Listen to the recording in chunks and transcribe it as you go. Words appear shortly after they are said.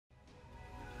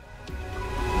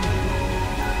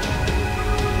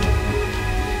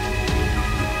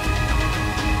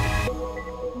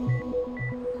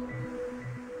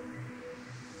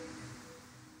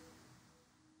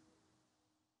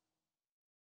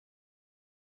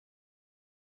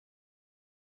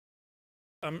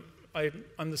I'm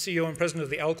the CEO and president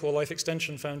of the Alcor Life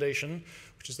Extension Foundation,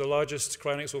 which is the largest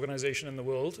cryonics organization in the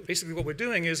world. Basically what we're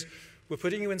doing is we're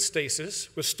putting you in stasis,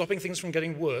 we're stopping things from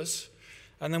getting worse,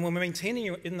 and then we're maintaining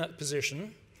you in that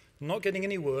position, not getting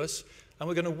any worse, and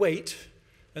we're going to wait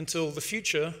until the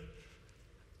future,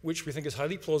 which we think is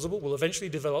highly plausible, will eventually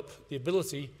develop the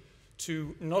ability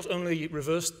to not only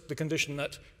reverse the condition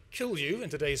that killed you in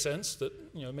today's sense, that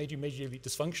made you majorly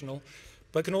dysfunctional,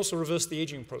 but can also reverse the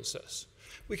aging process.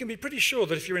 We can be pretty sure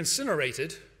that if you're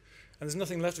incinerated and there's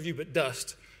nothing left of you but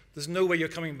dust, there's no way you're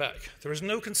coming back. There is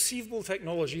no conceivable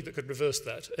technology that could reverse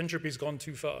that. Entropy's gone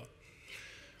too far.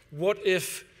 What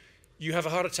if you have a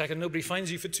heart attack and nobody finds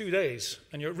you for 2 days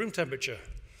and you're at room temperature?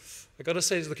 I gotta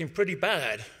say, it's looking pretty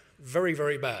bad, very,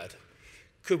 very bad.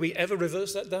 Could we ever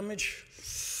reverse that damage?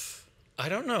 I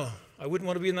don't know. I wouldn't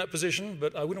want to be in that position,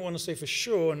 but I wouldn't want to say for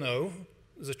sure no.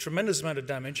 There's a tremendous amount of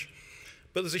damage,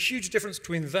 but there's a huge difference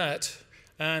between that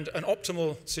and an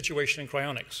optimal situation in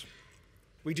cryonics.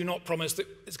 We do not promise that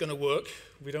it's going to work.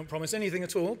 We don't promise anything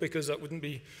at all because that wouldn't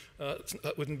be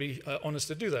honest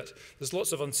to do that. There's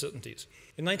lots of uncertainties.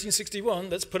 In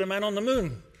 1961, let's put a man on the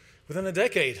moon within a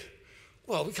decade.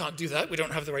 Well, we can't do that. We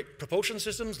don't have the right propulsion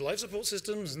systems, life support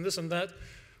systems, and this and that.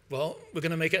 Well, we're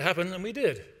going to make it happen, and we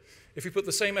did. If we put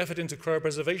the same effort into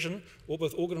cryopreservation, or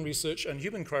both organ research and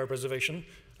human cryopreservation,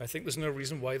 I think there's no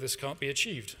reason why this can't be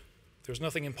achieved. There's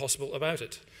nothing impossible about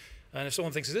it. And if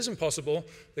someone thinks it is impossible,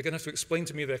 they're going to have to explain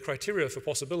to me their criteria for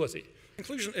possibility. The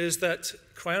conclusion is that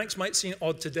cryonics might seem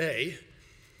odd today,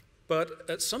 but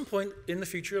at some point in the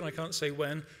future, and I can't say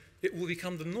when, it will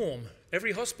become the norm.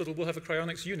 Every hospital will have a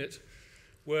cryonics unit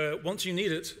where once you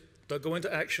need it, they'll go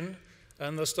into action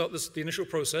and they'll start the initial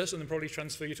process and then probably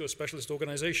transfer you to a specialist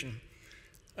organization.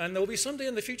 And there will be someday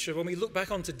in the future when we look back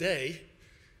on today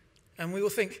and we will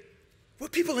think, were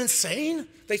people insane?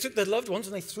 They took their loved ones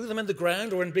and they threw them in the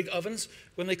ground or in big ovens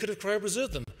when they could have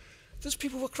cryopreserved them. Those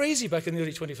people were crazy back in the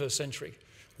early 21st century.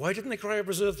 Why didn't they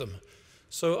cryopreserve them?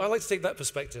 So I like to take that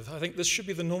perspective. I think this should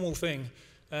be the normal thing,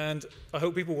 and I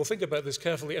hope people will think about this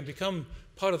carefully and become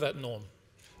part of that norm.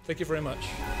 Thank you very much.